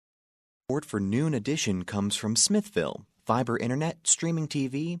Support for Noon Edition comes from Smithville, fiber internet, streaming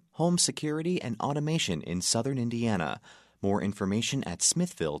TV, home security, and automation in southern Indiana. More information at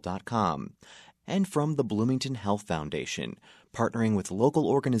smithville.com. And from the Bloomington Health Foundation, partnering with local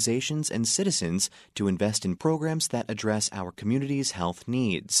organizations and citizens to invest in programs that address our community's health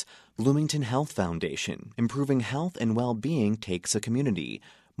needs. Bloomington Health Foundation, improving health and well-being takes a community.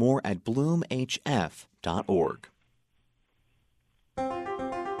 More at bloomhf.org.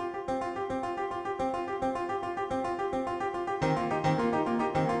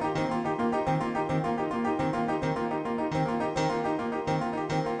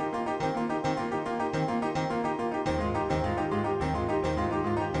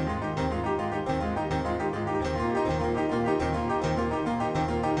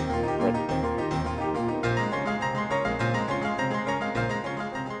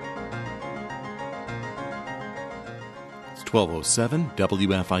 It's 12:07,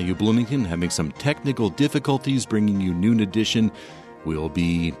 WFIU Bloomington, having some technical difficulties bringing you Noon Edition. We'll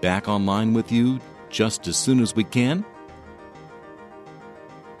be back online with you just as soon as we can.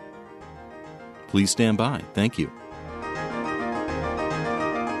 Please stand by. Thank you.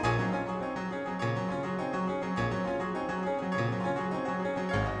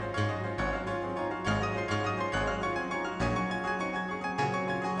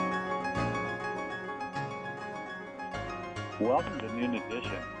 Welcome to Noon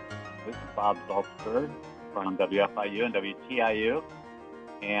Edition. This is Bob Zaltzberg from WFIU and WTIU,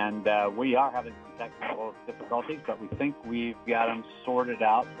 and we are having some technical difficulties, but we think we've got them sorted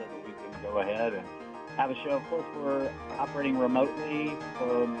out so that we can go ahead and have a show. Of course, we're operating remotely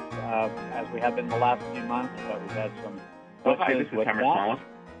as we have been the last few months, but we've had some glitches with that.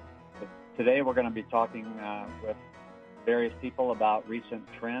 Today we're going to be talking with various people about recent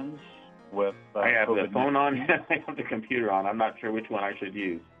trends with I have COVID-19. the phone on and I have the computer on. I'm not sure which one I should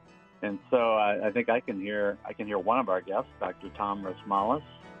use. And so I think I can hear one of our guests, Dr. Tom Rasmalis,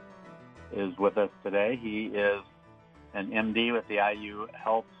 is with us today. He is an MD with the IU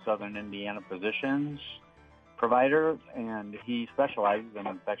Health Southern Indiana Physicians provider, and he specializes in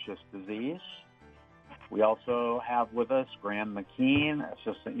infectious disease. We also have with us Graham McKean,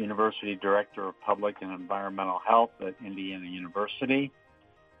 Assistant University Director of Public and Environmental Health at Indiana University.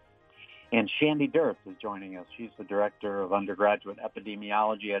 And Shandy Dirth is joining us. She's the Director of Undergraduate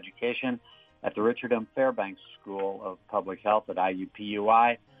Epidemiology Education at the Richard M. Fairbanks School of Public Health at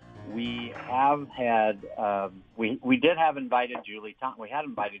IUPUI. We have had, we did have invited Julie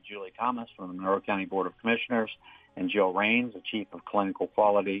Thomas from the Monroe County Board of Commissioners and Jill Raines, the Chief of Clinical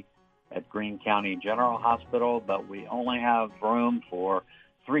Quality at Greene County General Hospital, but we only have room for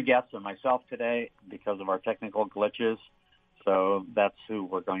 3 guests and myself today because of our technical glitches. So that's who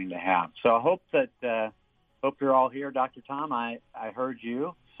we're going to have. So I hope you're all here, Dr. Tom. I heard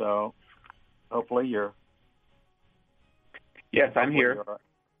you, so hopefully you're. Yes, I'm here.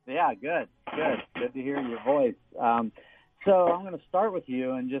 Yeah, good to hear your voice. So I'm going to start with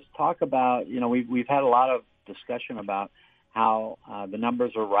you and just talk about, we've had a lot of discussion about how the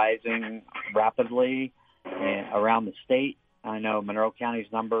numbers are rising rapidly around the state. I know Monroe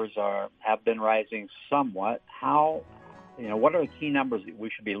County's numbers have been rising somewhat. What are the key numbers that we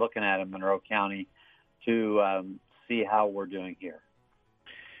should be looking at in Monroe County to see how we're doing here?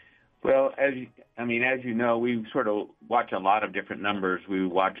 Well, as you know, we sort of watch a lot of different numbers. We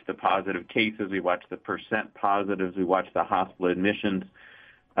watch the positive cases, we watch the percent positives, we watch the hospital admissions.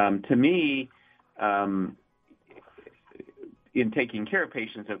 To me, in taking care of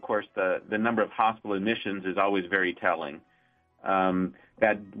patients, of course, the number of hospital admissions is always very telling.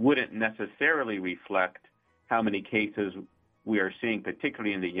 That wouldn't necessarily reflect how many cases we are seeing,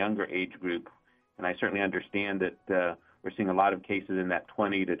 particularly in the younger age group. And I certainly understand that we're seeing a lot of cases in that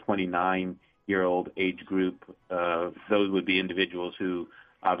 20 to 29-year-old age group. Those would be individuals who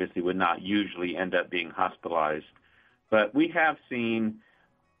obviously would not usually end up being hospitalized. But we have seen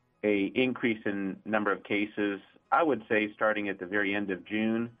an increase in number of cases, I would say, starting at the very end of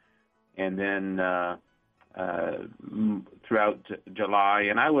June and then throughout July.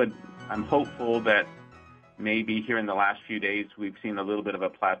 And I'm hopeful that maybe here in the last few days we've seen a little bit of a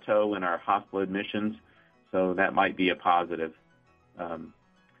plateau in our hospital admissions, so that might be a positive. But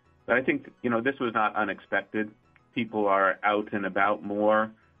I think, this was not unexpected. People are out and about more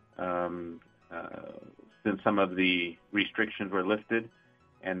since some of the restrictions were lifted,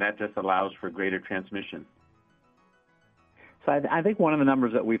 and that just allows for greater transmission. So I think one of the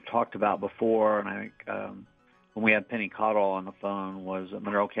numbers that we've talked about before, and I think when we had Penny Cottle on the phone, was that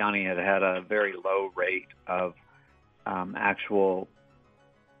Monroe County had a very low rate of actual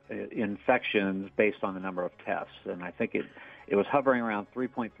infections based on the number of tests. And I think it was hovering around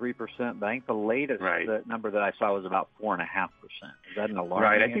 3.3%, but I think the latest number that I saw was about 4.5%. Is that an alarming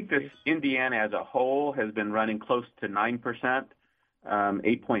Right. I think increase? Indiana as a whole has been running close to 9%.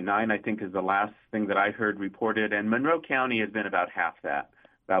 8.9, I think, is the last thing that I heard reported. And Monroe County has been about half that,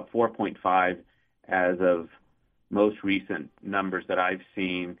 about 4.5 as of most recent numbers that I've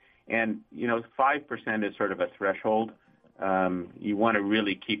seen. And, 5% is sort of a threshold. You want to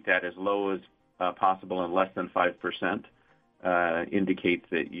really keep that as low as possible, and less than 5% indicates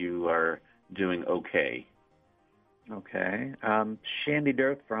that you are doing okay. Okay. Shandy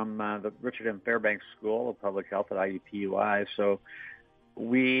Dirth from the Richard M. Fairbanks School of Public Health at IUPUI. So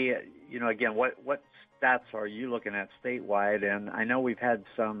we, again, what stats are you looking at statewide? And I know we've had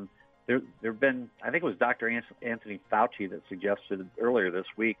some, there have been, I think it was Dr. Anthony Fauci that suggested earlier this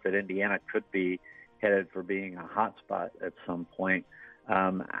week that Indiana could be headed for being a hotspot at some point.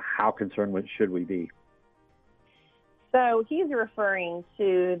 How concerned should we be? So he's referring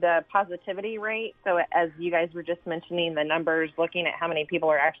to the positivity rate. So as you guys were just mentioning, the numbers, looking at how many people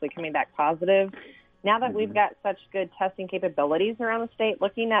are actually coming back positive. Now that we've got such good testing capabilities around the state,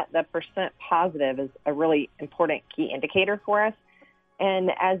 looking at the percent positive is a really important key indicator for us.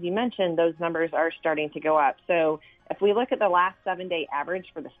 And as you mentioned, those numbers are starting to go up. So if we look at the last 7-day average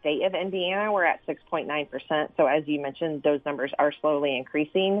for the state of Indiana, we're at 6.9%. So as you mentioned, those numbers are slowly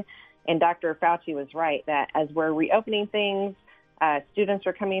increasing. And Dr. Fauci was right that as we're reopening things, students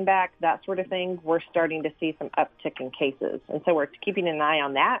are coming back, that sort of thing, we're starting to see some uptick in cases. And so we're keeping an eye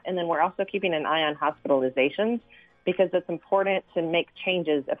on that. And then we're also keeping an eye on hospitalizations, because it's important to make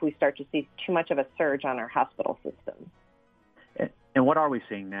changes if we start to see too much of a surge on our hospital system. And what are we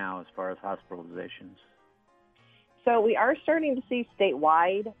seeing now as far as hospitalizations? So we are starting to see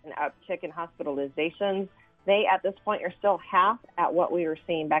statewide an uptick in hospitalizations. They, at this point, are still half at what we were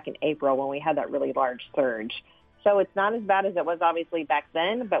seeing back in April when we had that really large surge. So it's not as bad as it was obviously back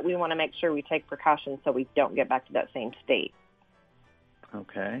then, but we want to make sure we take precautions so we don't get back to that same state.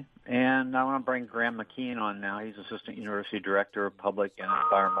 Okay. And I want to bring Graham McKean on now. He's Assistant University Director of Public and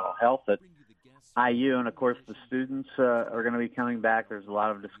Environmental Health at IU. And, of course, the students are going to be coming back. There's a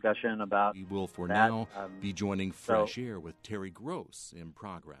lot of discussion about We will, for that. now, be joining Fresh Air with Terry Gross in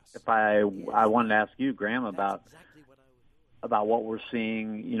progress. If I wanted to ask you, Graham, about what we're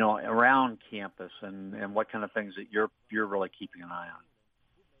seeing, around campus and what kind of things that you're really keeping an eye on.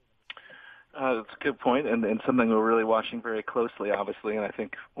 That's a good point, and something we're really watching very closely, obviously. And I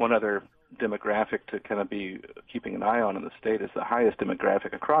think one other demographic to kind of be keeping an eye on in the state is the highest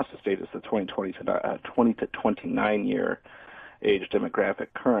demographic across the state is the 20 to 29 year age demographic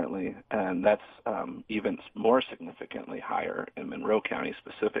currently, and that's even more significantly higher in Monroe County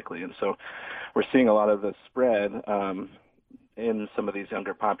specifically. And so we're seeing a lot of the spread in some of these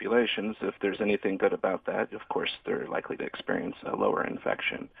younger populations. If there's anything good about that, of course, they're likely to experience a lower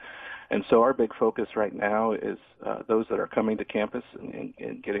infection. And so our big focus right now is those that are coming to campus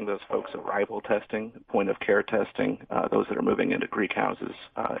and getting those folks arrival testing, point of care testing, those that are moving into Greek houses,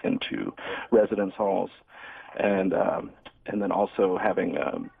 into residence halls, and then also having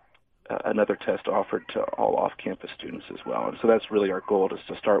another test offered to all off-campus students as well. And so that's really our goal, is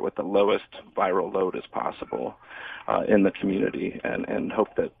to start with the lowest viral load as possible in the community, and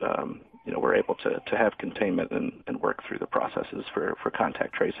hope that we're able to have containment and work through the processes for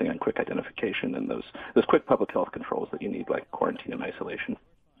contact tracing and quick identification and those quick public health controls that you need, like quarantine and isolation.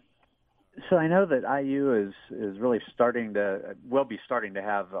 So I know that IU is really will be starting to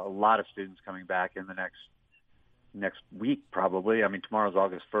have a lot of students coming back in the next week, probably. I mean, tomorrow's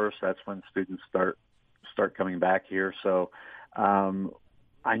August 1st. That's when students start coming back here. So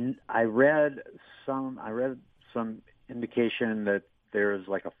I read some indication that there's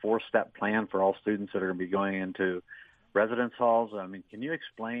like a 4-step plan for all students that are going to be going into residence halls. I mean, can you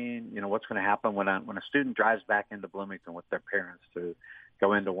explain, what's going to happen when a student drives back into Bloomington with their parents to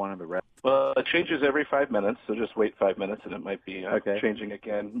go into one of the Well, it changes every 5 minutes, so just wait 5 minutes, and it might be changing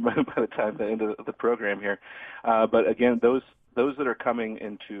again by the time the end of the program here. But again, those that are coming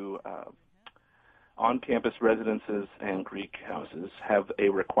into on-campus residences and Greek houses have a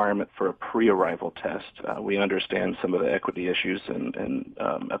requirement for a pre-arrival test. We understand some of the equity issues and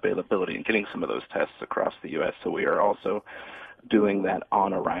availability in getting some of those tests across the U.S., so we are also doing that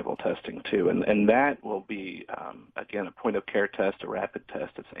on-arrival testing too. And that will be, again, a point-of-care test, a rapid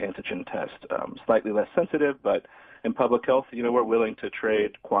test. It's an antigen test, slightly less sensitive, but in public health, we're willing to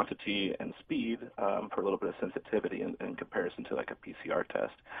trade quantity and speed for a little bit of sensitivity in comparison to like a PCR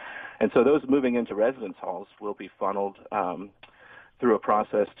test. And so those moving into residence halls will be funneled through a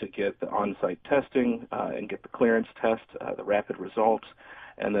process to get the on-site testing and get the clearance test, the rapid results.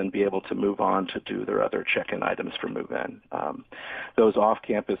 and then be able to move on to do their other check-in items for move-in. Those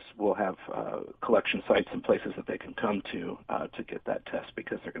off-campus will have collection sites and places that they can come to get that test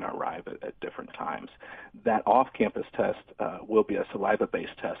because they're going to arrive at different times. That off-campus test will be a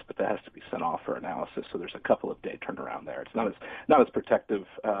saliva-based test, but that has to be sent off for analysis, so there's a couple of day turnaround there. It's not as protective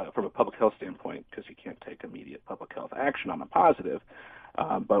from a public health standpoint because you can't take immediate public health action on a positive,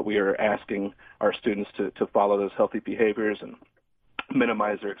 but we are asking our students to follow those healthy behaviors and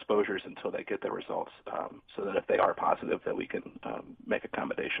minimize their exposures until they get their results, so that if they are positive, that we can make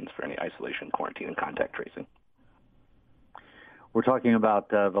accommodations for any isolation, quarantine, and contact tracing. We're talking about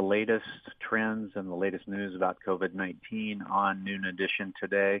the latest trends and the latest news about COVID-19 on Noon Edition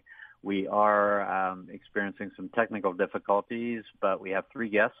today. We are experiencing some technical difficulties, but we have three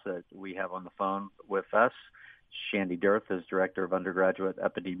guests that we have on the phone with us. Shandy Dearth is Director of Undergraduate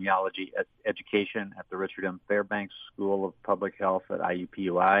Epidemiology Education at the Richard M. Fairbanks School of Public Health at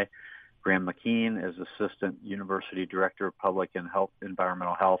IUPUI. Graham McKean is Assistant University Director of Public and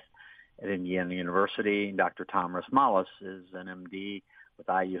Environmental Health at Indiana University. Dr. Tom Rasmalis is an MD with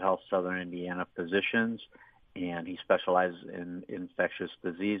IU Health Southern Indiana Physicians, and he specializes in infectious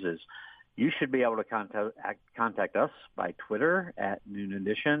diseases. You should be able to contact us by Twitter at Noon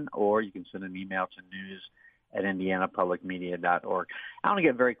Edition, or you can send an email to news@indianapublicmedia.org. I want to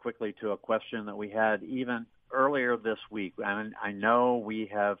get very quickly to a question that we had even earlier this week. I know we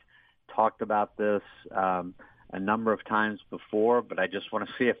have talked about this a number of times before, but I just want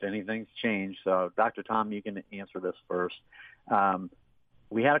to see if anything's changed. So, Dr. Tom, you can answer this first.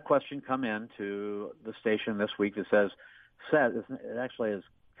 We had a question come in to the station this week that says it actually is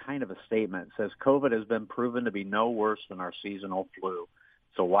kind of a statement. It says, COVID has been proven to be no worse than our seasonal flu,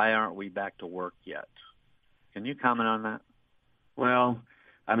 so why aren't we back to work yet? Can you comment on that? Well,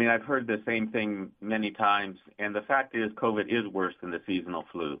 I mean, I've heard the same thing many times, and the fact is COVID is worse than the seasonal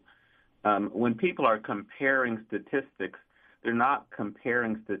flu. When people are comparing statistics, they're not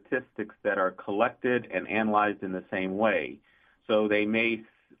comparing statistics that are collected and analyzed in the same way. So they may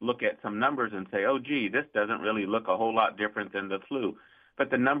look at some numbers and say, oh, gee, this doesn't really look a whole lot different than the flu. But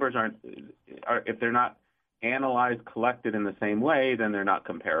the numbers if they're not analyzed, collected in the same way, then they're not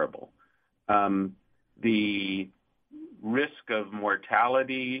comparable. The risk of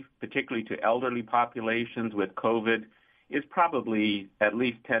mortality, particularly to elderly populations with COVID, is probably at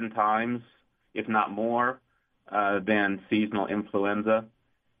least 10 times, if not more, than seasonal influenza.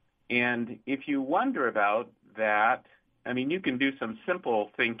 And if you wonder about that, I mean, you can do some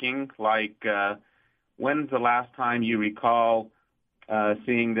simple thinking, like when's the last time you recall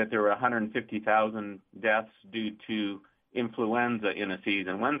seeing that there were 150,000 deaths due to influenza in a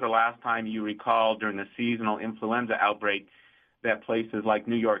season? When's the last time you recall during a seasonal influenza outbreak that places like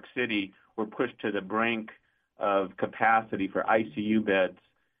New York City were pushed to the brink of capacity for ICU beds,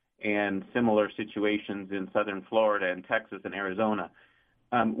 and similar situations in southern Florida and Texas and Arizona?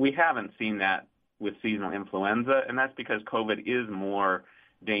 We haven't seen that with seasonal influenza, and that's because COVID is more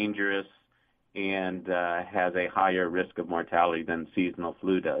dangerous and has a higher risk of mortality than seasonal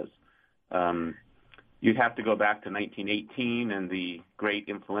flu does. You'd have to go back to 1918 and the great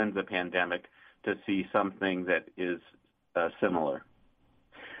influenza pandemic to see something that is similar.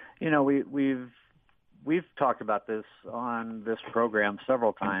 You know, we've talked about this on this program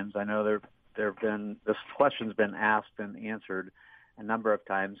several times. I know this question's been asked and answered a number of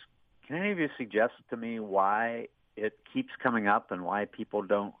times. Can any of you suggest to me why it keeps coming up and why people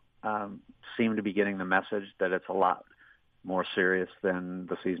don't seem to be getting the message that it's a lot more serious than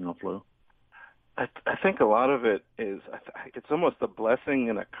the seasonal flu? I think a lot of it is, it's almost a blessing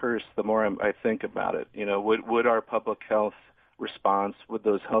and a curse the more I think about it. You know, would our public health response, would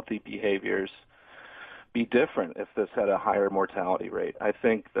those healthy behaviors be different if this had a higher mortality rate? I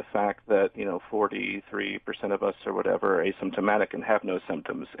think the fact that, 43% of us or whatever are asymptomatic and have no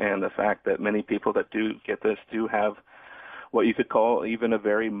symptoms, and the fact that many people that do get this do have what you could call even a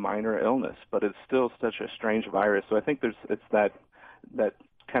very minor illness, but it's still such a strange virus. So I think it's that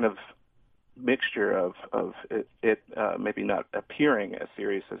kind of mixture of it maybe not appearing as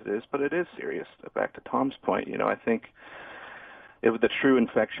serious as it is, but it is serious. Back to Tom's point, I think if the true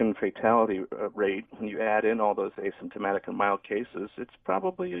infection fatality rate, when you add in all those asymptomatic and mild cases, it's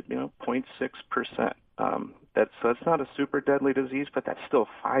probably 0.6%. That's not a super deadly disease, but that's still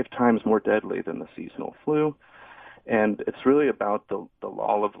 5 times more deadly than the seasonal flu. And it's really about the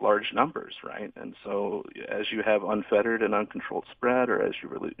law of large numbers, right? And so as you have unfettered and uncontrolled spread, or as you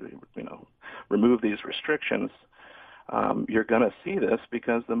really, remove these restrictions, you're going to see this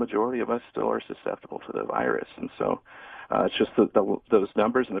because the majority of us still are susceptible to the virus. And so It's just those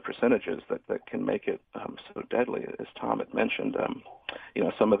numbers and the percentages that can make it so deadly, as Tom had mentioned.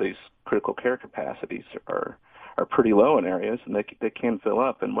 Some of these critical care capacities are pretty low in areas, and they can fill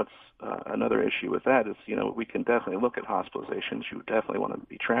up. And what's another issue with that is, we can definitely look at hospitalizations. You definitely want to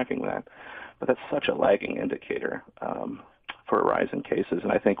be tracking that, but that's such a lagging indicator for a rise in cases.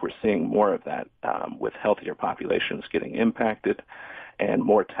 And I think we're seeing more of that with healthier populations getting impacted, and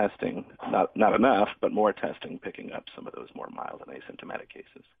more testing, not enough, but more testing picking up some of those more mild and asymptomatic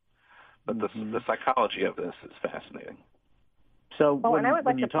cases. But the psychology of this is fascinating. So and I would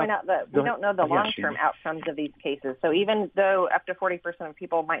like to point out that we don't know the long-term outcomes of these cases. So even though up to 40% of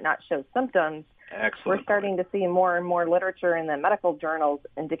people might not show symptoms, we're starting to see more and more literature in the medical journals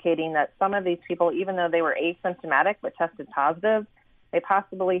indicating that some of these people, even though they were asymptomatic but tested positive, they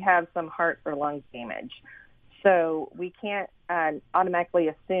possibly have some heart or lung damage. So we can't automatically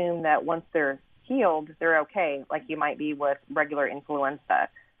assume that once they're healed, they're okay, like you might be with regular influenza.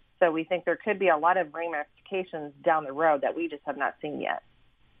 So we think there could be a lot of ramifications down the road that we just have not seen yet.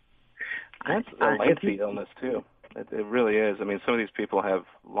 That's a lengthy illness, too. It really is. I mean, some of these people have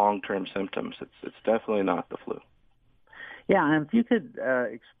long-term symptoms. It's definitely not the flu. Yeah, and if you could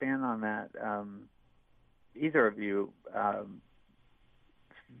expand on that, either of you,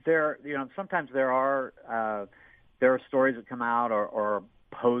 sometimes there are stories that come out or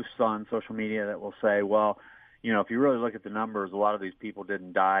posts on social media that will say, well, if you really look at the numbers, a lot of these people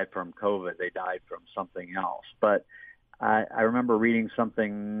didn't die from COVID; they died from something else. But I remember reading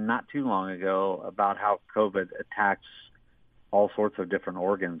something not too long ago about how COVID attacks all sorts of different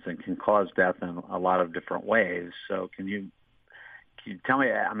organs and can cause death in a lot of different ways. So can you tell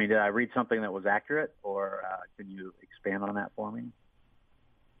me? I mean, did I read something that was accurate, or can you expand on that for me?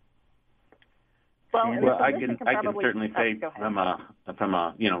 Well, I can certainly say from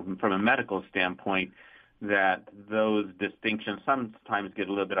a medical standpoint that those distinctions sometimes get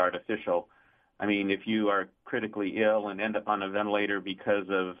a little bit artificial. I mean, if you are critically ill and end up on a ventilator because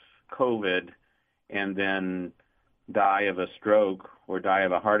of COVID and then die of a stroke or die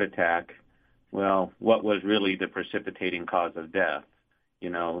of a heart attack, well, what was really the precipitating cause of death?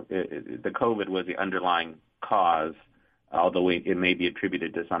 The COVID was the underlying cause, although it may be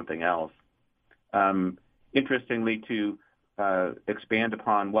attributed to something else. Interestingly, to expand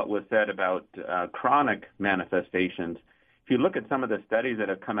upon what was said about chronic manifestations, if you look at some of the studies that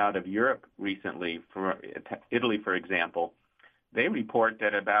have come out of Europe recently, for Italy, for example, they report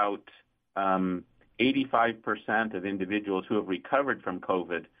that about 85% of individuals who have recovered from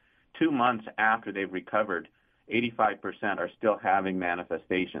COVID, 2 months after they've recovered, 85% are still having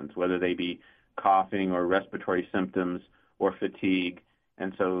manifestations, whether they be coughing or respiratory symptoms or fatigue.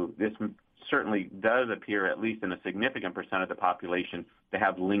 And so this certainly does appear, at least in a significant percent of the population, to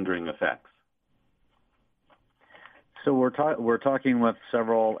have lingering effects. So we're talking with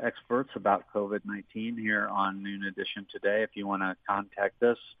several experts about COVID-19 here on Noon Edition today. If you want to contact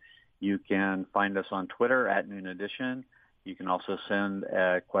us, you can find us on Twitter at Noon Edition. You can also send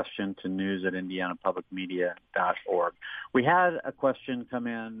a question to news@indianapublicmedia.org. We had a question come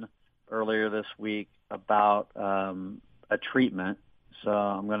in earlier this week about a treatment. So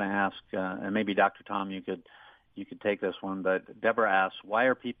I'm going to ask, and maybe Dr. Tom, you could take this one. But Deborah asks, why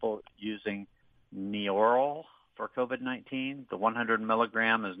are people using Neoral for COVID-19? The 100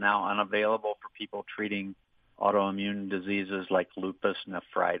 milligram is now unavailable for people treating autoimmune diseases like lupus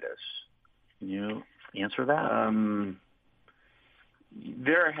nephritis. Can you answer that?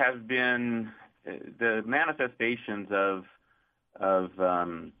 There have been the manifestations of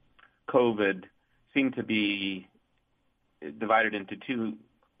COVID seem to be divided into two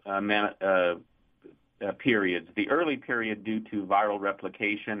periods. The early period due to viral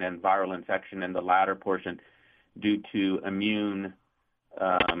replication and viral infection, and the latter portion due to immune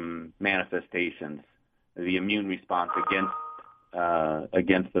manifestations, the immune response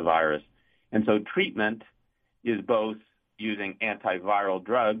against the virus. And so treatment is both using antiviral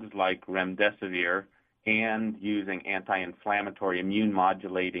drugs like remdesivir and using anti-inflammatory immune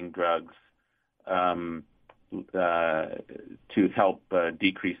modulating drugs to help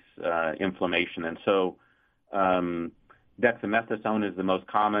decrease inflammation. And so dexamethasone is the most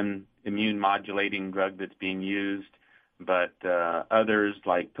common immune modulating drug that's being used, but others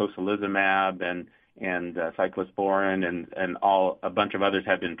like tocilizumab and cyclosporin and a bunch of others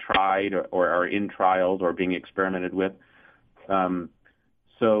have been tried or are in trials or being experimented with.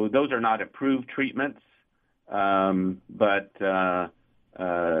 So those are not approved treatments, but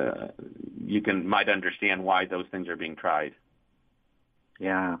you might understand why those things are being tried.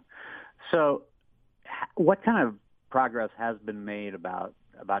 Yeah. So what kind of progress has been made about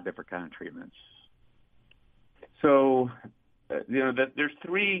different kind of treatments? So, there's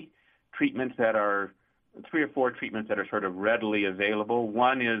three or four treatments that are sort of readily available.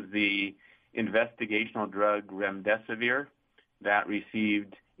 One is the investigational drug remdesivir that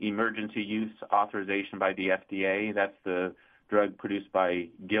received emergency use authorization by the FDA. That's the drug produced by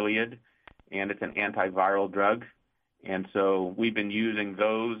Gilead, and it's an antiviral drug. And so we've been using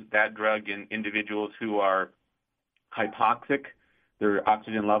that drug in individuals who are hypoxic. Their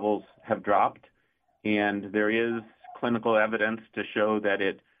oxygen levels have dropped, and there is clinical evidence to show that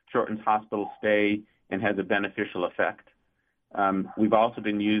it shortens hospital stay and has a beneficial effect. We've also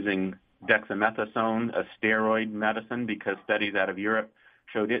been using dexamethasone, a steroid medicine, because studies out of Europe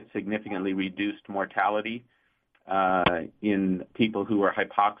showed it significantly reduced mortality in people who are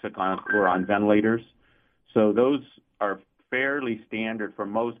hypoxic or on ventilators. So those are fairly standard for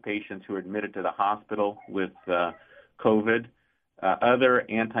most patients who are admitted to the hospital with COVID. Other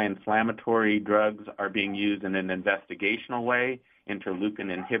anti-inflammatory drugs are being used in an investigational way, interleukin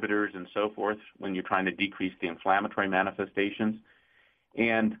inhibitors and so forth, when you're trying to decrease the inflammatory manifestations.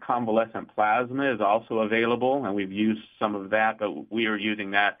 And convalescent plasma is also available, and we've used some of that, but we are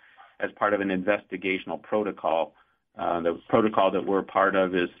using that as part of an investigational protocol. The protocol that we're part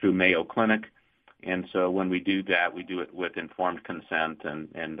of is through Mayo Clinic, and so when we do that, we do it with informed consent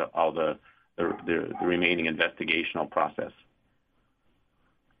and all the remaining investigational process.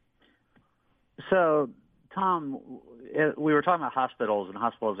 So, Tom, we were talking about hospitals and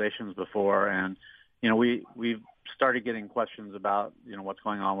hospitalizations before, and we've started getting questions about what's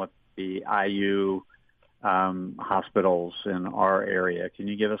going on with the IU hospitals in our area. Can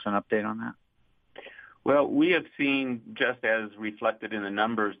you give us an update on that? Well, we have seen, just as reflected in the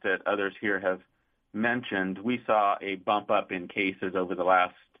numbers that others here have mentioned, we saw a bump up in cases over the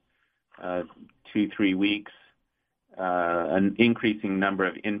last 2-3 weeks, an increasing number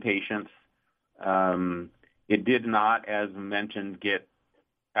of inpatients. It did not, as mentioned, get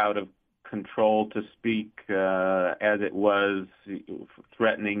out of control, to speak, as it was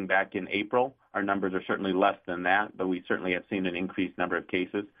threatening back in April. Our numbers are certainly less than that, but we certainly have seen an increased number of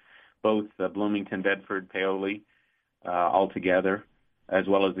cases, both Bloomington, Bedford, Paoli altogether, as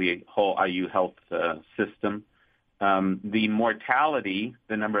well as the whole IU health system. The mortality,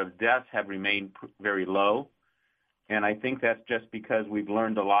 the number of deaths, have remained very low, and I think that's just because we've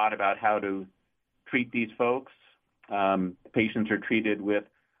learned a lot about how to treat these folks. Patients are treated with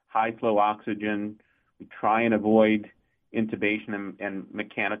high-flow oxygen. We try and avoid intubation and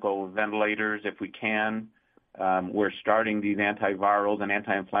mechanical ventilators if we can. We're starting these antivirals and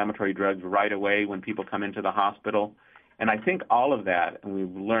anti-inflammatory drugs right away when people come into the hospital. And I think all of that, and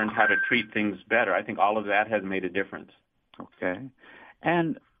we've learned how to treat things better, I think all of that has made a difference. Okay.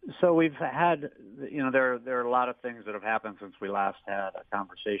 And so we've had, there are a lot of things that have happened since we last had a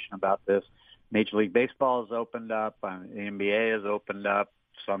conversation about this. Major League Baseball has opened up. The NBA has opened up.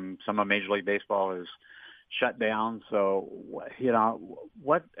 Some of Major League Baseball is shut down. So,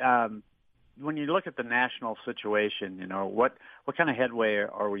 what when you look at the national situation, what kind of headway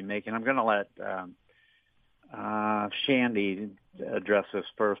are we making? I'm going to let Shandy address this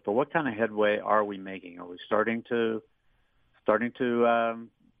first, but what kind of headway are we making? Are we starting to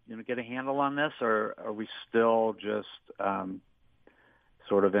get a handle on this, or are we still just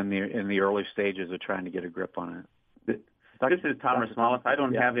sort of in the early stages of trying to get a grip on it? This is Tom Rosmalis. I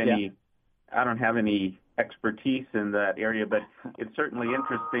don't have any expertise in that area, but it's certainly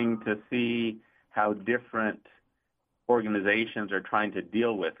interesting to see how different organizations are trying to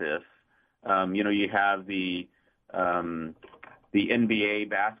deal with this. You have the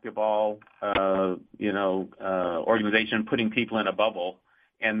NBA basketball, organization putting people in a bubble,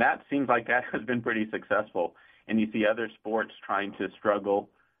 and that seems like that has been pretty successful. And you see other sports trying to struggle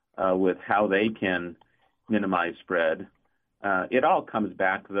with how they can minimize spread. It all comes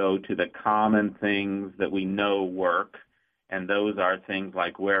back, though, to the common things that we know work, and those are things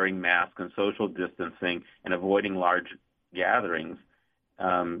like wearing masks and social distancing and avoiding large gatherings.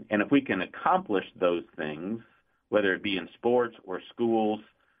 And if we can accomplish those things, whether it be in sports or schools,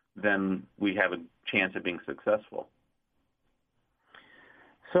 then we have a chance of being successful.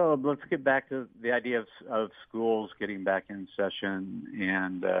 So let's get back to the idea of schools getting back in session.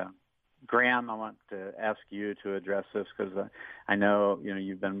 And Graham, I want to ask you to address this because I know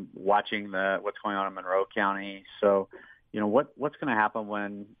you've been watching what's going on in Monroe County. So what's going to happen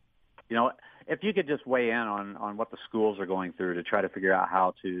when if you could just weigh in on what the schools are going through to try to figure out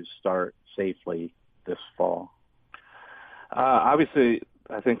how to start safely this fall. Obviously,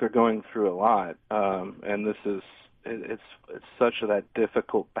 I think they're going through a lot, and this is it's such that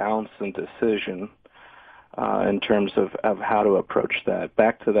difficult balance and decision in terms of how to approach that.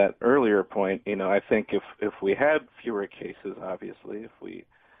 Back to that earlier point, I think if we had fewer cases, obviously, if we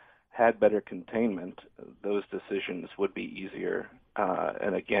had better containment, those decisions would be easier.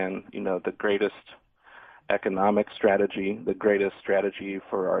 And again, the greatest economic strategy, the greatest strategy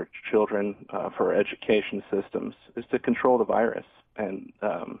for our children, for our education systems, is to control the virus. And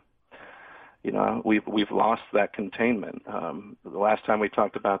we've lost that containment. The last time we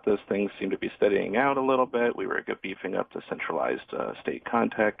talked about this, things seem to be steadying out a little bit. We were beefing up the centralized state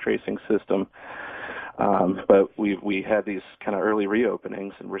contact tracing system. But we had these kind of early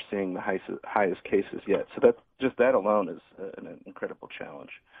reopenings, and we're seeing the highest cases yet. So that alone is an incredible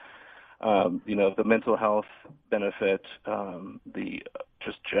challenge. The mental health benefit, the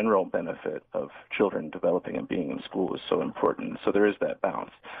just general benefit of children developing and being in school is so important. So there is that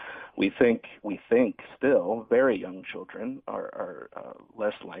balance. We think still very young children are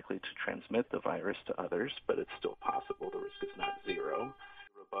less likely to transmit the virus to others, but it's still possible. The risk is not zero.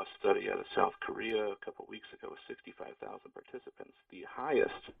 A robust study out of South Korea a couple of weeks ago with 65,000 participants. The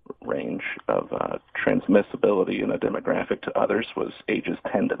highest range of transmissibility in a demographic to others was ages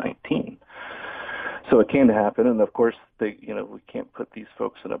 10 to 19. So it can happen, and of course, we can't put these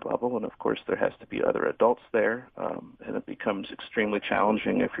folks in a bubble, and of course, there has to be other adults there, and it becomes extremely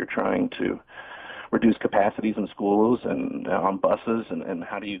challenging if you're trying to reduce capacities in schools and on buses, and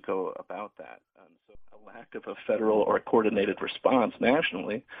how do you go about that? So a lack of a federal or coordinated response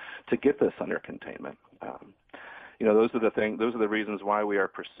nationally to get this under containment. Those are the reasons why we are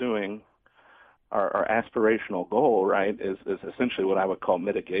pursuing our aspirational goal, right, is essentially what I would call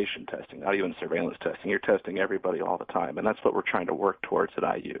mitigation testing, not even surveillance testing. You're testing everybody all the time, and that's what we're trying to work towards at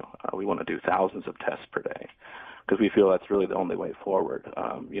IU. We want to do thousands of tests per day because we feel that's really the only way forward.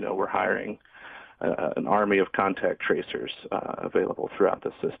 We're hiring an army of contact tracers available throughout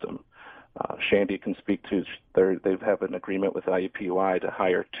the system. Shandy can speak to, they have an agreement with IUPUI to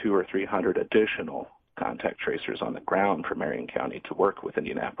hire 200 or 300 additional contact tracers on the ground for Marion County to work with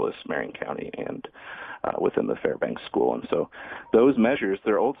Indianapolis, Marion County, and within the Fairbanks school. And so those measures,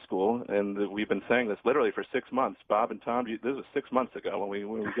 they're old school, and we've been saying this literally for 6 months. Bob and Tom, this was 6 months ago when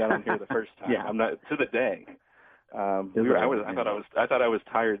we got on here the first time. Yeah. I'm not to the day. I thought I was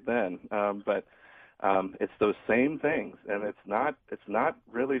tired then, but it's those same things, and it's not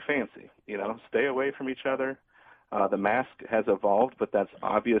really fancy. Stay away from each other. The mask has evolved, but that's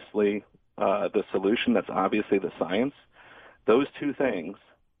obviously the solution. That's obviously the science. Those two things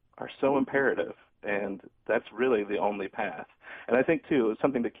are so imperative, and that's really the only path. And I think too,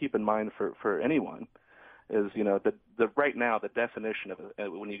 something to keep in mind for anyone is, the right now the definition of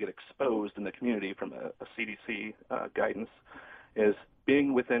when you get exposed in the community from a CDC guidance is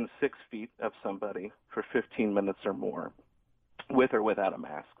being within 6 feet of somebody for 15 minutes or more, with or without a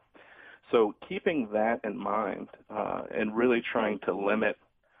mask. So keeping that in mind and really trying to limit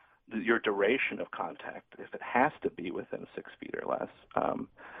your duration of contact, if it has to be within 6 feet or less,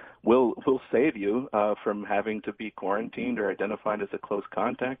 will save you from having to be quarantined or identified as a close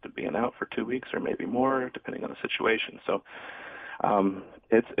contact and being out for 2 weeks or maybe more, depending on the situation. So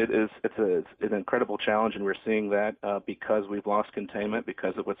it's an incredible challenge, and we're seeing that because we've lost containment,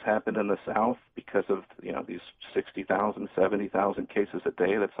 because of what's happened in the South, because of these 60,000, 70,000 cases a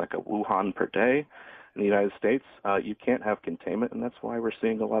day. That's like a Wuhan per day. In the United States, you can't have containment, and that's why we're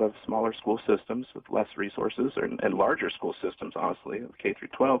seeing a lot of smaller school systems with less resources and larger school systems, honestly, K through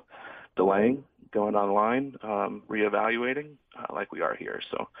 12, delaying, going online, reevaluating like we are here.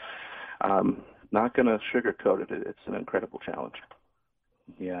 So not going to sugarcoat it. It's an incredible challenge.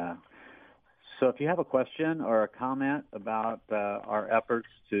 Yeah. So if you have a question or a comment about our efforts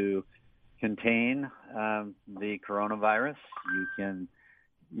to contain the coronavirus,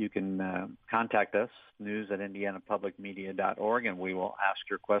 you can contact us, news@indianapublicmedia.org, and we will ask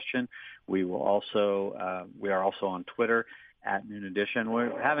your question. We are also on Twitter @Noon Edition.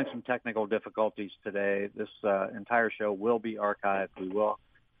 We're having some technical difficulties today. This entire show will be archived. We will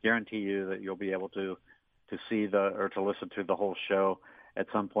guarantee you that you'll be able to see or to listen to the whole show at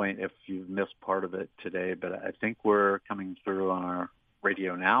some point if you've missed part of it today. But I think we're coming through on our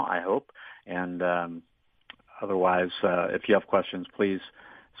radio now, I hope. And otherwise, if you have questions, please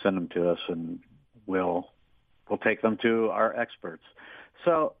send them to us, and we'll take them to our experts.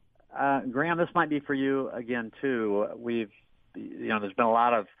 So, Graham, this might be for you again too. There's been a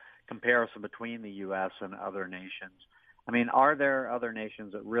lot of comparison between the U.S. and other nations. I mean, are there other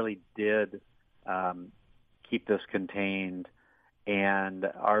nations that really did keep this contained and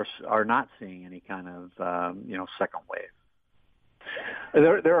are not seeing any kind of second wave?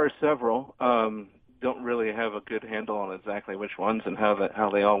 There are several. don't really have a good handle on exactly which ones and how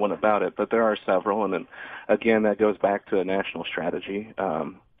they all went about it, but there are several. And then again, that goes back to a national strategy.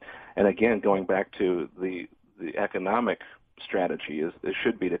 And again, going back to the economic strategy it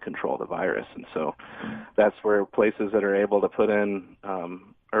should be to control the virus. And so that's where places that are able to put in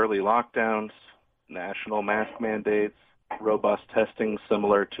early lockdowns, national mask mandates, robust testing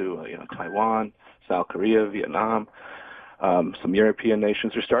similar to Taiwan, South Korea, Vietnam, some European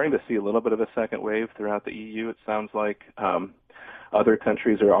nations are starting to see a little bit of a second wave throughout the EU, it sounds like. Other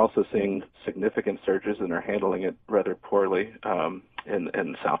countries are also seeing significant surges and are handling it rather poorly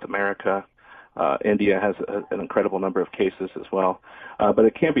in South America. India has an incredible number of cases as well. But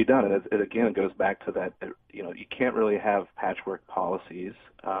it can be done, and it again goes back to that, you can't really have patchwork policies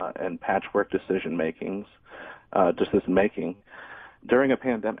and patchwork decision-making during a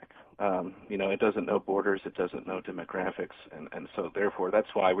pandemic. It doesn't know borders, it doesn't know demographics, and so therefore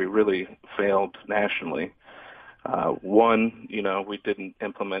that's why we really failed nationally. One, we didn't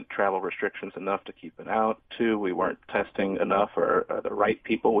implement travel restrictions enough to keep it out. Two, we weren't testing enough or the right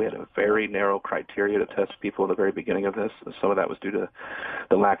people. We had a very narrow criteria to test people at the very beginning of this. Some of that was due to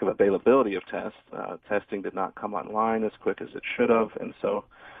the lack of availability of tests. Testing did not come online as quick as it should have, and so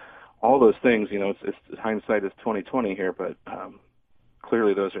all those things, it's hindsight is 20/20 here, but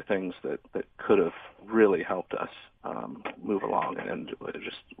clearly those are things that could have really helped us move along, and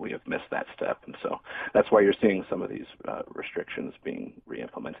we have missed that step. And so that's why you're seeing some of these restrictions being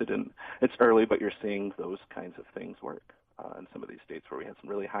re-implemented. And it's early, but you're seeing those kinds of things work in some of these states where we had some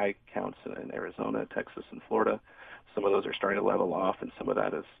really high counts in Arizona, Texas, and Florida. Some of those are starting to level off, and some of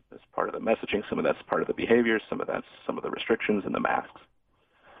that is part of the messaging, some of that's part of the behaviors, some of that's some of the restrictions and the masks.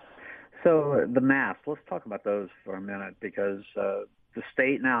 So the masks, let's talk about those for a minute, because the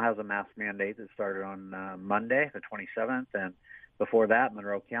state now has a mask mandate that started on Monday, the 27th, and before that,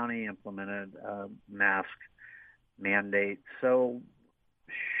 Monroe County implemented a mask mandate. So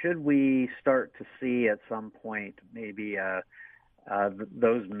should we start to see at some point maybe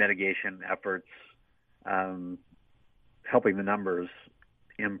those mitigation efforts helping the numbers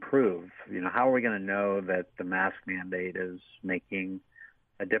improve? How are we going to know that the mask mandate is making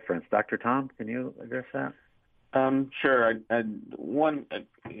a difference? Dr. Tom, can you address that? Sure.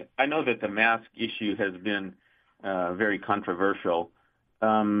 I know that the mask issue has been very controversial,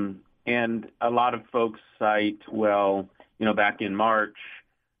 and a lot of folks cite, back in March,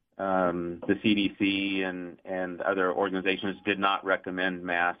 the CDC and other organizations did not recommend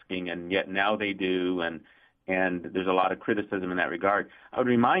masking, and yet now they do, and there's a lot of criticism in that regard. I would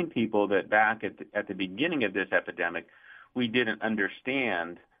remind people that back at the beginning of this epidemic, we didn't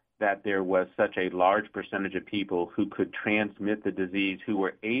understand that there was such a large percentage of people who could transmit the disease who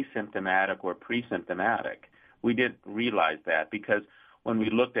were asymptomatic or pre-symptomatic. We didn't realize that because when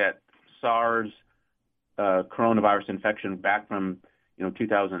we looked at SARS coronavirus infection back from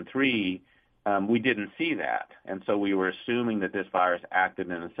 2003, we didn't see that. And so we were assuming that this virus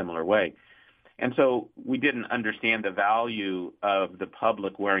acted in a similar way. And so we didn't understand the value of the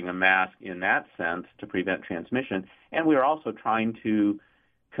public wearing a mask in that sense to prevent transmission. And we were also trying to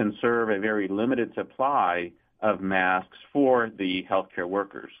conserve a very limited supply of masks for the healthcare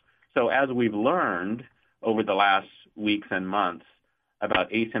workers. So as we've learned over the last weeks and months about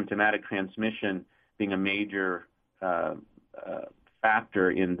asymptomatic transmission being a major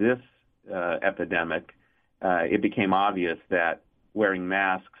factor in this epidemic, it became obvious that wearing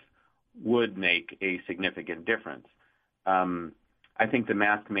masks would make a significant difference. I think the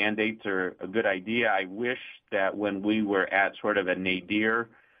mask mandates are a good idea. I wish that when we were at sort of a nadir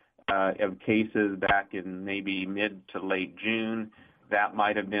of cases back in maybe mid to late June, that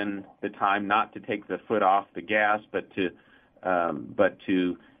might have been the time not to take the foot off the gas, but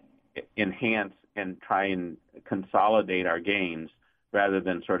to enhance and try and consolidate our gains rather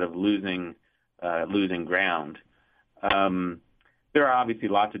than sort of losing ground. There are obviously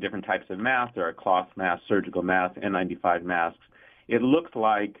lots of different types of masks. There are cloth masks, surgical masks, N95 masks. It looks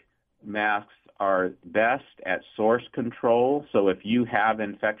like masks are best at source control. So if you have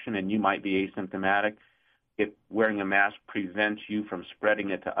infection and you might be asymptomatic, if wearing a mask prevents you from spreading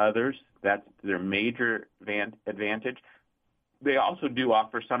it to others, that's their major advantage. They also do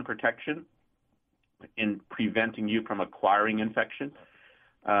offer some protection in preventing you from acquiring infection.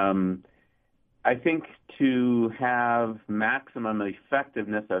 I think to have maximum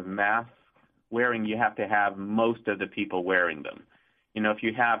effectiveness of mask wearing, you have to have most of the people wearing them. If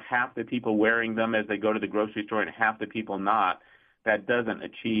you have half the people wearing them as they go to the grocery store and half the people not, that doesn't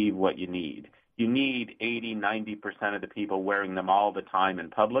achieve what you need. You need 80, 90% of the people wearing them all the time in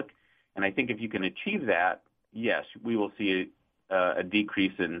public. And I think if you can achieve that, yes, we will see a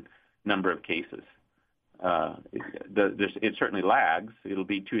decrease in number of cases. It certainly lags. It'll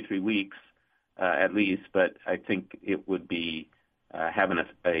be 2 or 3 weeks at least, but I think it would be having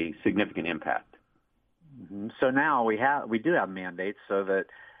a significant impact. Mm-hmm. So now we do have mandates, so that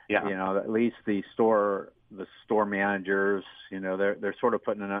at least the store managers, they're sort of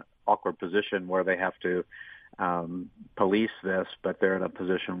put in an awkward position where they have to police this, but they're in a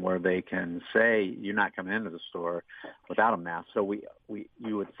position where they can say you're not coming into the store without a mask. So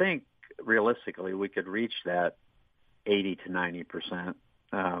you would think realistically we could reach that 80 to 90%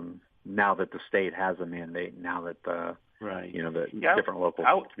 now that the state has a mandate. Now that the different local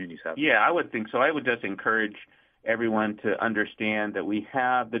communities have. Yeah, I would think so. I would just encourage everyone to understand that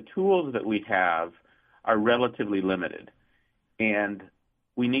the tools that we have are relatively limited, and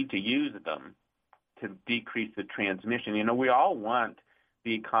we need to use them to decrease the transmission. We all want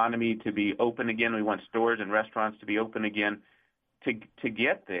the economy to be open again. We want stores and restaurants to be open again. To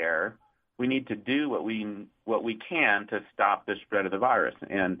get there, we need to do what we can to stop the spread of the virus.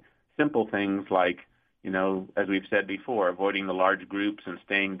 And simple things like, as we've said before, avoiding the large groups and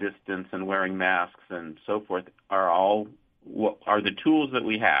staying distance and wearing masks and so forth are the tools that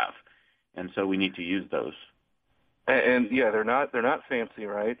we have, and so we need to use those. And they're not fancy,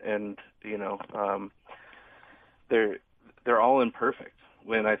 right? And they're all imperfect.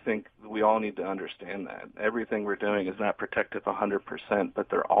 When I think we all need to understand that everything we're doing is not protective 100%, but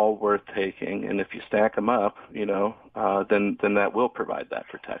they're all worth taking. And if you stack them up, then that will provide that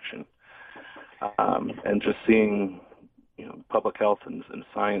protection. And just seeing, public health and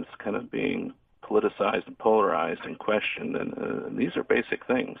science kind of being politicized and polarized and questioned, and these are basic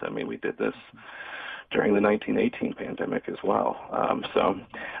things. I mean, we did this during the 1918 pandemic as well. So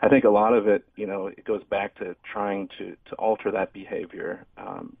I think a lot of it, it goes back to trying to alter that behavior.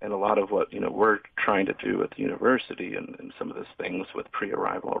 And a lot of what, we're trying to do at the university and some of those things with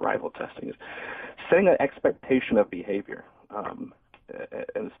arrival testing is setting an expectation of behavior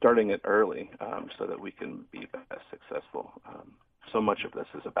and starting it early so that we can be best successful. So much of this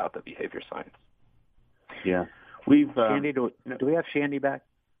is about the behavior science. Yeah. Shandy, do we have Shandy back?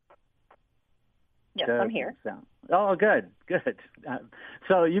 Yes, I'm here. Oh, good.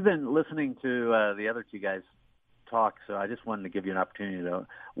 So you've been listening to the other two guys talk, so I just wanted to give you an opportunity to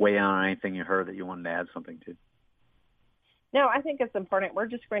weigh in on anything you heard that you wanted to add something to. No, I think it's important. We're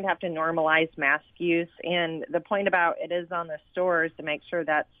just going to have to normalize mask use, and the point about it is on the stores to make sure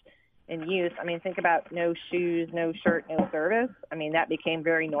that's in use. I mean, think about no shoes, no shirt, no service. I mean, that became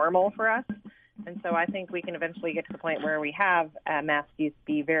very normal for us. And so I think we can eventually get to the point where we have mask use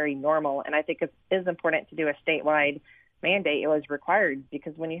be very normal. And I think it is important to do a statewide mandate. It was required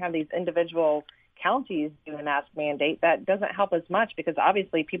because when you have these individual counties do a mask mandate, that doesn't help as much because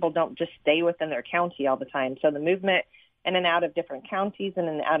obviously people don't just stay within their county all the time. So the movement in and out of different counties and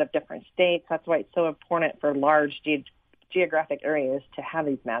in and out of different states, that's why it's so important for large geographic areas to have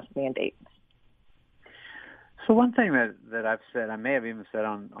these mask mandates. So one thing that I've said, I may have even said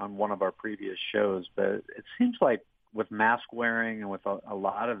on one of our previous shows, but it seems like with mask wearing and with a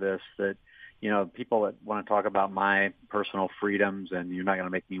lot of this that, people that want to talk about my personal freedoms and you're not going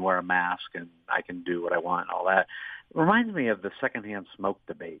to make me wear a mask and I can do what I want and all that, it reminds me of the secondhand smoke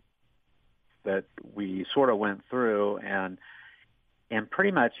debate that we sort of went through and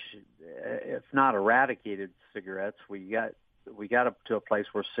pretty much, if not eradicated cigarettes, we got up to a place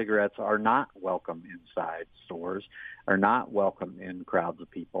where cigarettes are not welcome inside stores, are not welcome in crowds of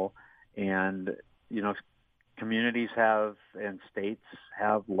people. And, communities have and states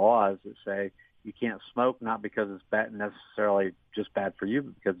have laws that say you can't smoke, not because it's bad, necessarily just bad for you,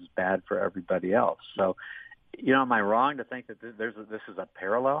 but because it's bad for everybody else. So, am I wrong to think that this is a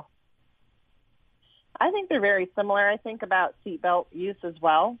parallel? I think they're very similar. I think about seatbelt use as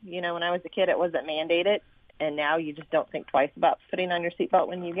well. When I was a kid, it wasn't mandated. And now you just don't think twice about putting on your seatbelt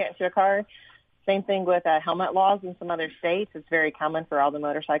when you get into a car. Same thing with helmet laws in some other states. It's very common for all the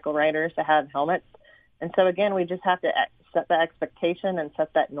motorcycle riders to have helmets. And so, again, we just have to set the expectation and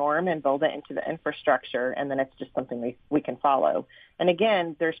set that norm and build it into the infrastructure, and then it's just something we can follow. And,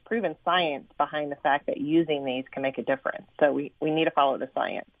 again, there's proven science behind the fact that using these can make a difference. So we need to follow the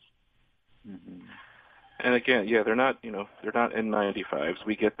science. Mm-hmm. And, again, they're not N95s.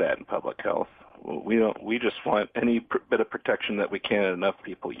 We get that in public health. We just want any bit of protection that we can and enough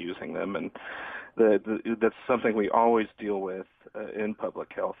people using them, and that's something we always deal with in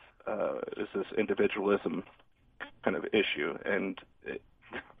public health is this individualism kind of issue. And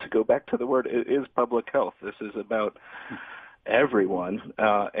to go back to the word, it is public health. This is about everyone,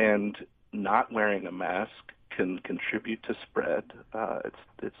 and not wearing a mask can contribute to spread.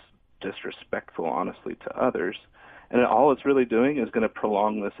 It's disrespectful, honestly, to others, and all it's really doing is going to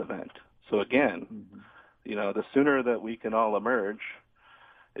prolong this event. So again, the sooner that we can all emerge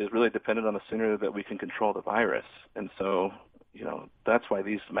is really dependent on the sooner that we can control the virus. And so, that's why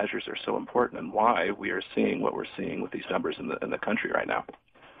these measures are so important and why we are seeing what we're seeing with these numbers in the country right now,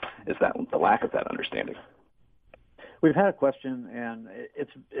 is that the lack of that understanding. We've had a question, and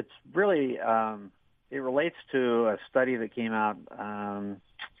it's really it relates to a study that came out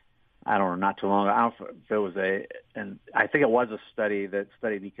I don't know, not too long ago. I don't know if it was I think it was a study that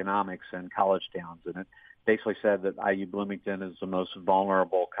studied economics in college towns, and it basically said that IU Bloomington is the most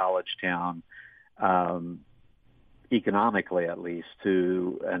vulnerable college town, economically at least,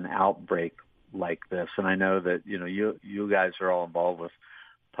 to an outbreak like this. And I know that you guys are all involved with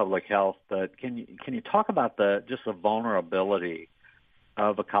public health, but can you talk about the vulnerability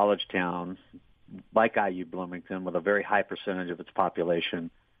of a college town like IU Bloomington with a very high percentage of its population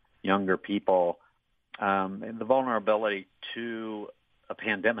younger people, and the vulnerability to a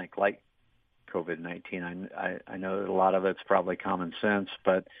pandemic like COVID-19? I know that a lot of it's probably common sense,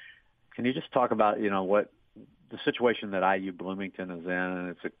 but can you just talk about what the situation that IU Bloomington is in? And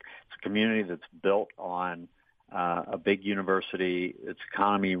it's a community that's built on a big university. Its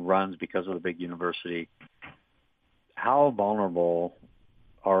economy runs because of the big university. How vulnerable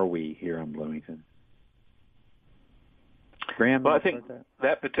are we here in Bloomington? Graham, well, I think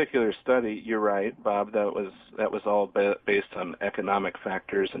that particular study, you're right, Bob, that was all based on economic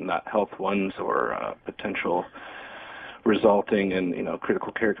factors and not health ones, or potential resulting in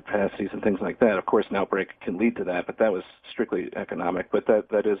critical care capacities and things like that. Of course, an outbreak can lead to that, but that was strictly economic. But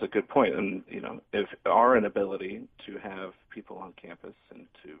that is a good point. And if our inability to have people on campus and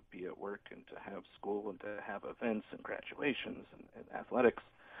to be at work and to have school and to have events and graduations and athletics,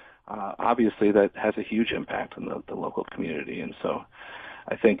 obviously that has a huge impact on the local community. And so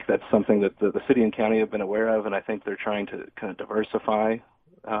I think that's something that the city and county have been aware of, and I think they're trying to kind of diversify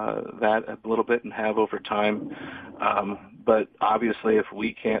that a little bit and have over time. But obviously if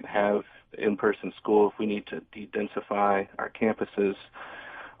we can't have in-person school, if we need to de-densify our campuses,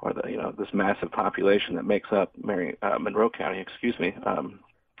 or this massive population that makes up Monroe County,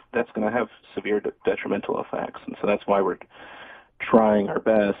 that's going to have severe detrimental effects. And so that's why we're trying our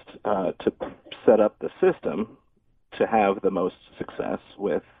best to set up the system to have the most success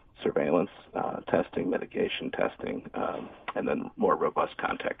with surveillance, testing, mitigation testing, and then more robust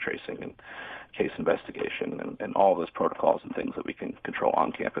contact tracing and case investigation and all those protocols and things that we can control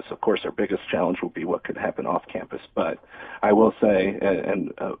on campus. Of course, our biggest challenge will be what could happen off campus. But I will say,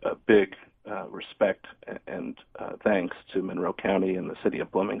 and a big respect and thanks to Monroe County and the city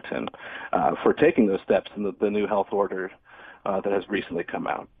of Bloomington for taking those steps in the new health order that has recently come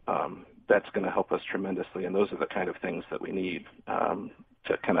out. That's going to help us tremendously, and those are the kind of things that we need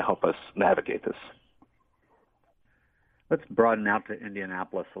to kind of help us navigate this. Let's broaden out to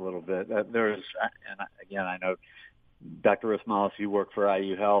Indianapolis a little bit. And again, I know Dr. Rosmalis, you work for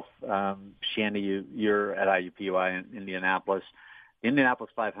IU Health. Shandy, you're at IUPUI in Indianapolis.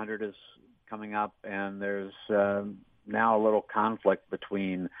 Indianapolis 500 is coming up, and there's now a little conflict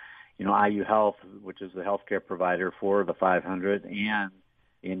between IU Health, which is the healthcare provider for the 500, and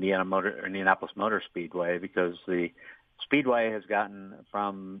Indianapolis Motor Speedway, because the Speedway has gotten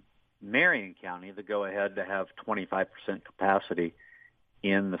from Marion County the go-ahead to have 25% capacity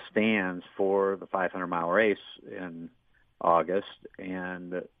in the stands for the 500-mile race in August,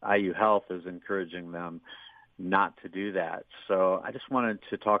 and IU Health is encouraging them not to do that. So I just wanted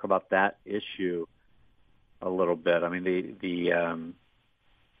to talk about that issue a little bit. I mean, the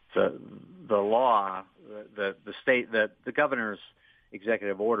law, the state, that the governor's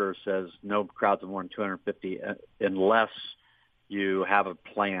executive order says no crowds of more than 250 unless you have a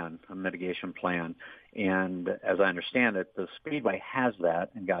plan, a mitigation plan. And as I understand it, the Speedway has that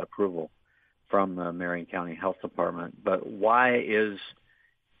and got approval from the Marion County Health Department. But why is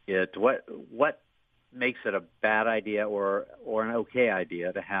it, what makes it a bad idea or an okay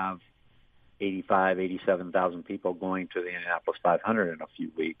idea to have 87,000 people going to the Indianapolis 500 in a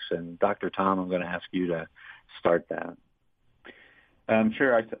few weeks? And Dr. Tom, I'm going to ask you to start that.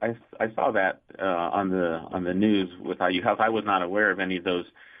 Sure. I saw that on the news with IU Health. I was not aware of any of those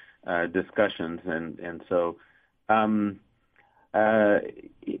discussions, and so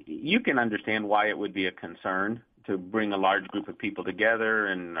you can understand why it would be a concern to bring a large group of people together,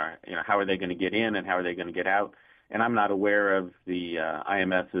 and how are they going to get in and how are they going to get out? And I'm not aware of the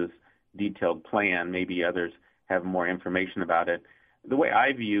IMS's detailed plan. Maybe others have more information about it. The way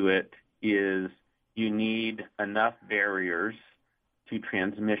I view it is you need enough barriers to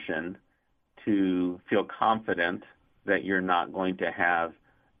transmission to feel confident that you're not going to have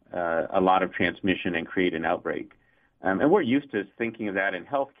a lot of transmission and create an outbreak. And we're used to thinking of that in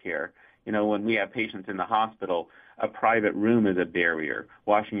healthcare. When we have patients in the hospital, a private room is a barrier.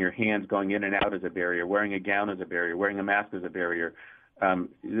 Washing your hands going in and out is a barrier. Wearing a gown is a barrier. Wearing a mask is a barrier.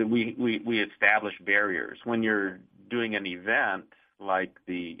 We establish barriers. When you're doing an event like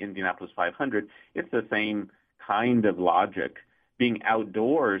the Indianapolis 500, it's the same kind of logic. Being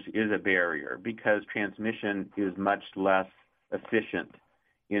outdoors is a barrier because transmission is much less efficient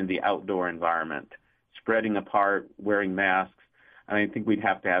in the outdoor environment. Spreading apart, wearing masks, I think we'd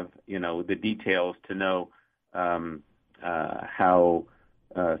have to have, the details to know how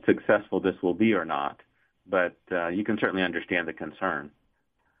successful this will be or not. But you can certainly understand the concern.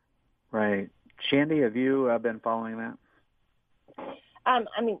 Right. Shandy, have you been following that?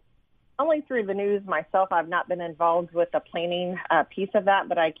 Only through the news myself. I've not been involved with the planning piece of that,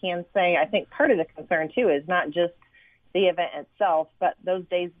 but I can say I think part of the concern, too, is not just the event itself, but those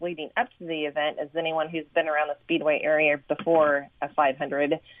days leading up to the event. As anyone who's been around the Speedway area before a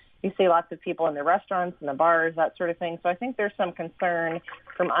 500, you see lots of people in the restaurants and the bars, that sort of thing. So I think there's some concern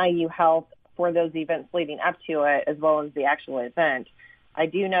from IU Health for those events leading up to it as well as the actual event. I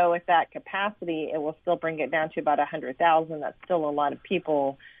do know at that capacity, it will still bring it down to about 100,000. That's still a lot of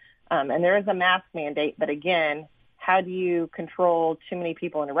people. And there is a mask mandate, but again, how do you control too many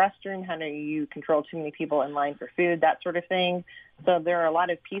people in a restroom? How do you control too many people in line for food, that sort of thing? So there are a lot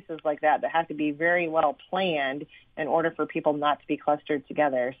of pieces like that have to be very well planned in order for people not to be clustered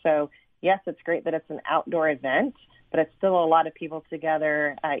together. So yes, it's great that it's an outdoor event, but it's still a lot of people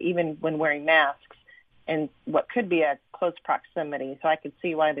together, even when wearing masks, in what could be a close proximity. So I could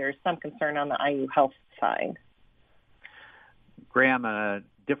see why there's some concern on the IU Health side. Graham, a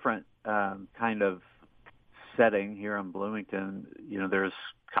different kind of setting here in Bloomington, there's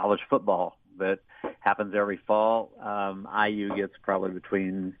college football that happens every fall. IU gets probably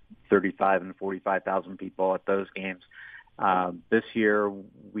between 35 and 45,000 people at those games. This year,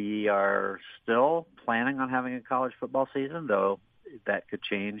 we are still planning on having a college football season, though that could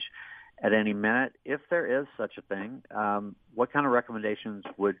change at any minute. If there is such a thing, what kind of recommendations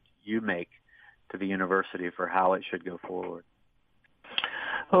would you make to the university for how it should go forward?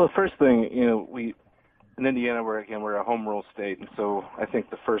 Well, the first thing, we in Indiana, we're a home rule state, and so I think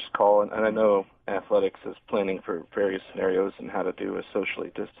the first call, and I know athletics is planning for various scenarios and how to do a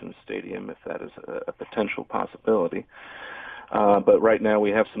socially distanced stadium if that is a potential possibility. But right now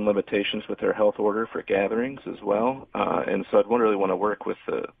we have some limitations with their health order for gatherings as well, and so I'd really want to work with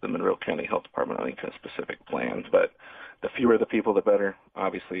the Monroe County Health Department on any kind of specific plans. But the fewer the people, the better.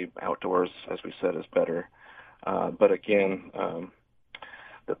 Obviously, outdoors, as we said, is better. But again,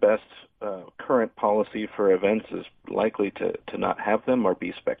 the best current policy for events is likely to not have them or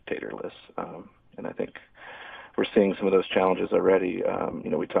be spectatorless. And I think we're seeing some of those challenges already.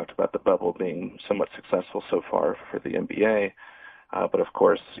 We talked about the bubble being somewhat successful so far for the NBA. But of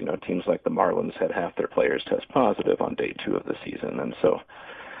course, teams like the Marlins had half their players test positive on day 2 of the season. And so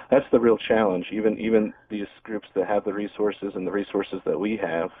that's the real challenge. Even these groups that have the resources and the resources that we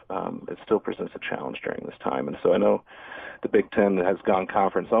have, it still presents a challenge during this time. And so I know the Big Ten has gone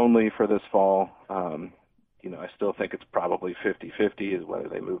conference only for this fall. I still think it's probably 50-50 whether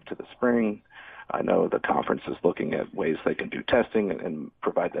they move to the spring. I know the conference is looking at ways they can do testing and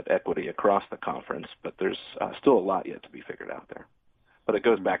provide that equity across the conference, but there's still a lot yet to be figured out there. But it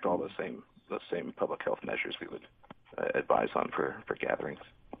goes back to all those same public health measures we would advise on for gatherings.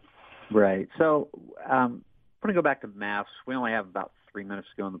 Right. So I want to go back to masks. We only have about 3 minutes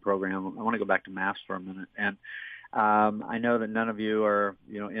to go in the program. I want to go back to masks for a minute. And I know that none of you are,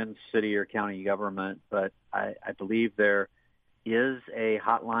 in city or county government, but I believe there is a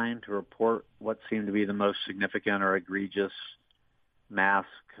hotline to report what seem to be the most significant or egregious mask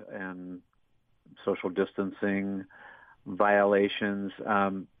and social distancing violations.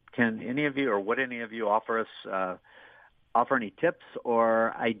 Can any of you, or would any of you offer any tips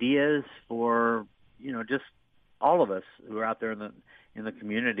or ideas for, just all of us who are out there in the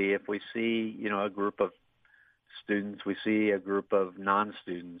community? If we see, a group of students, we see a group of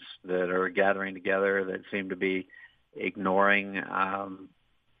non-students that are gathering together that seem to be ignoring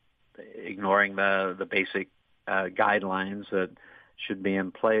the basic guidelines that should be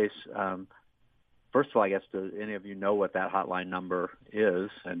in place. First of all, I guess, do any of you know what that hotline number is?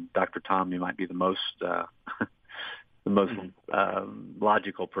 And Dr. Tom, you might be the most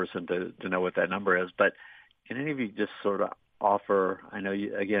logical person to know what that number is. But can any of you just sort of offer? I know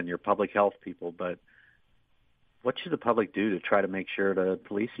you're public health people, but what should the public do to try to make sure to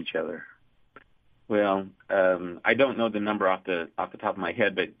police each other? Well, I don't know the number off the top of my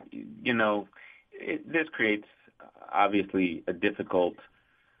head, but this creates obviously a difficult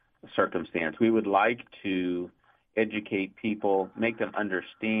circumstance. We would like to educate people, make them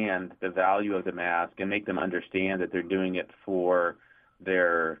understand the value of the mask, and make them understand that they're doing it for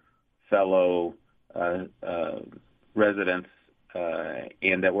their fellow residents,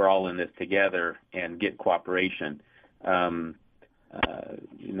 and that we're all in this together, and get cooperation.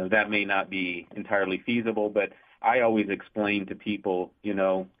 That may not be entirely feasible, but I always explain to people,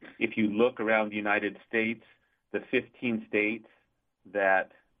 if you look around the United States, the 15 states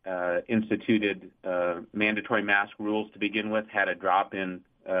that instituted mandatory mask rules to begin with had a drop in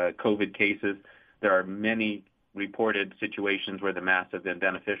COVID cases. There are many reported situations where the masks have been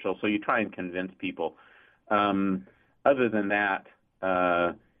beneficial, so you try and convince people. Other than that,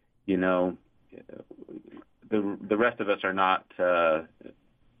 the rest of us are not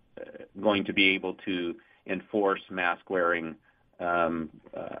going to be able to enforce mask wearing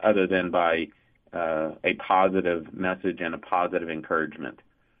other than by a positive message and a positive encouragement,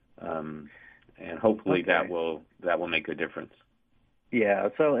 and hopefully that will make a difference. Yeah.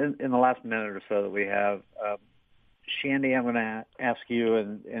 So in the last minute or so that we have, Shandy, I'm going to ask you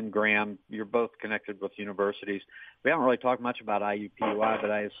and Graham. You're both connected with universities. We haven't really talked much about IUPUI,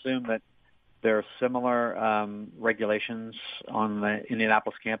 but I assume that there are similar regulations on the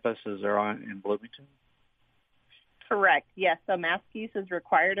Indianapolis campus as there are in Bloomington? Correct. Yes. So mask use is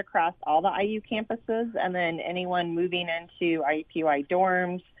required across all the IU campuses, and then anyone moving into IUPUI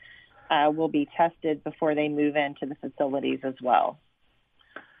dorms will be tested before they move into the facilities as well.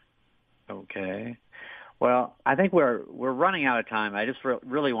 Okay. Well, I think we're running out of time. I just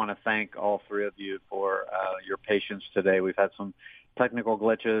really want to thank all three of you for your patience today. We've had some technical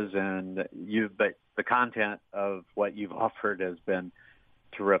glitches, but the content of what you've offered has been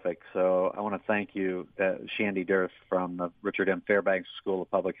terrific. So I want to thank you, Shandy Durth from the Richard M. Fairbanks School of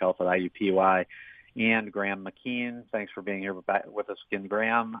Public Health at IUPUI, and Graham McKean. Thanks for being here with us again,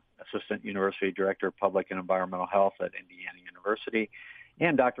 Graham, Assistant University Director of Public and Environmental Health at Indiana University,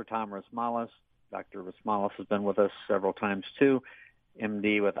 and Dr. Tom Rasmalis. Dr. Rasmalis has been with us several times too,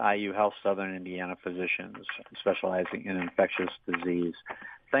 MD with IU Health Southern Indiana Physicians, specializing in infectious disease.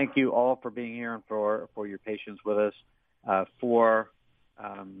 Thank you all for being here and for your patience with us. For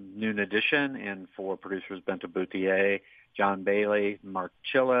Noon Edition and for producers Benta Boutier, John Bailey, Mark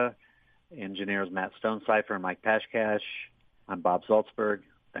Chilla, engineers Matt Stonecipher and Mike Pashkash, I'm Bob Salzberg.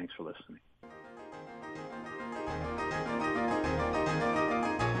 Thanks for listening.